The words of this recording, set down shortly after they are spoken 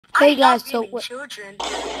Hey guys,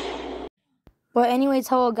 but anyways,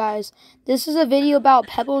 hello guys. This is a video about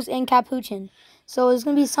Pebbles in Capuchin. So there's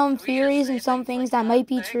going to be some theories and some things that might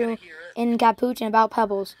be true in Capuchin about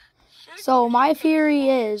Pebbles. So my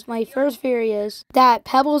first theory is that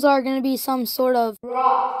Pebbles are going to be some sort of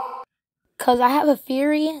rock. Because I have a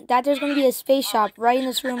theory that there's going to be a space shop right in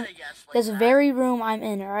this room, this very room I'm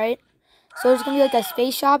in, alright? So there's going to be like a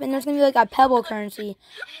space shop and there's going to be like a Pebble currency.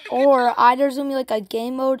 Or either there's going to be like a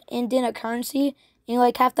game mode and then a currency. And you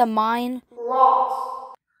like have to mine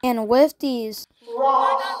rocks. And with these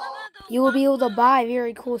rocks, you will be able to buy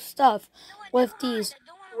very cool stuff with these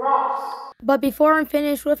rocks. But before I'm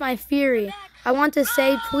finished with my theory, I want to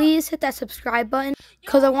say please hit that subscribe button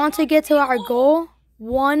because I want to get to our goal,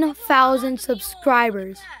 1,000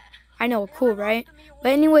 subscribers. I know, cool, right?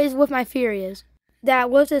 But anyways, with my theory is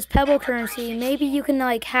that with this Pebble currency, maybe you can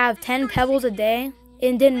like have 10 pebbles a day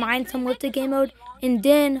and then mine some with the game mode and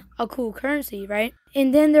then a cool currency, right?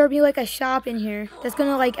 And then there'll be like a shop in here that's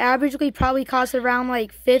gonna like averagely probably cost around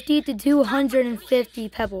like 50 to 250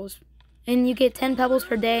 pebbles. And you get 10 pebbles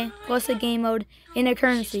per day plus a game mode and a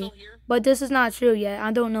currency. But this is not true yet.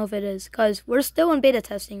 I don't know if it is because we're still in beta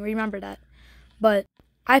testing, remember that. But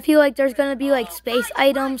I feel like there's gonna be like space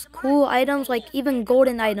items, cool items, like even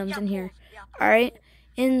golden items in here. Alright?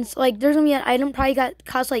 And like there's gonna be an item probably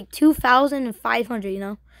cost like 2,500, you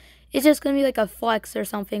know? It's just gonna be like a flex or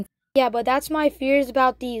something. Yeah, but that's my fears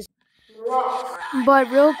about these.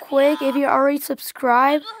 But real quick, if you're already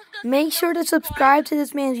subscribed, make sure to subscribe to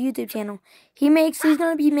this man's YouTube channel. He's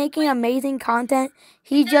gonna be making amazing content.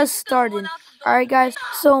 He just started. Alright guys,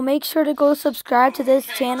 so make sure to go subscribe to this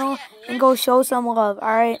channel and go show some love,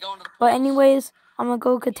 alright? But anyways, I'm gonna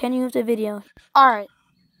go continue with the video. Alright.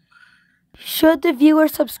 Should the viewer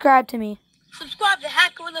subscribe to me? Subscribe to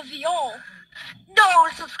Hacker with a VO. No,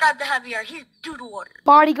 subscribe to Javier. Here's doodle water.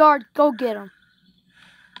 Bodyguard, go get him.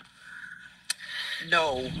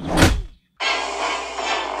 No.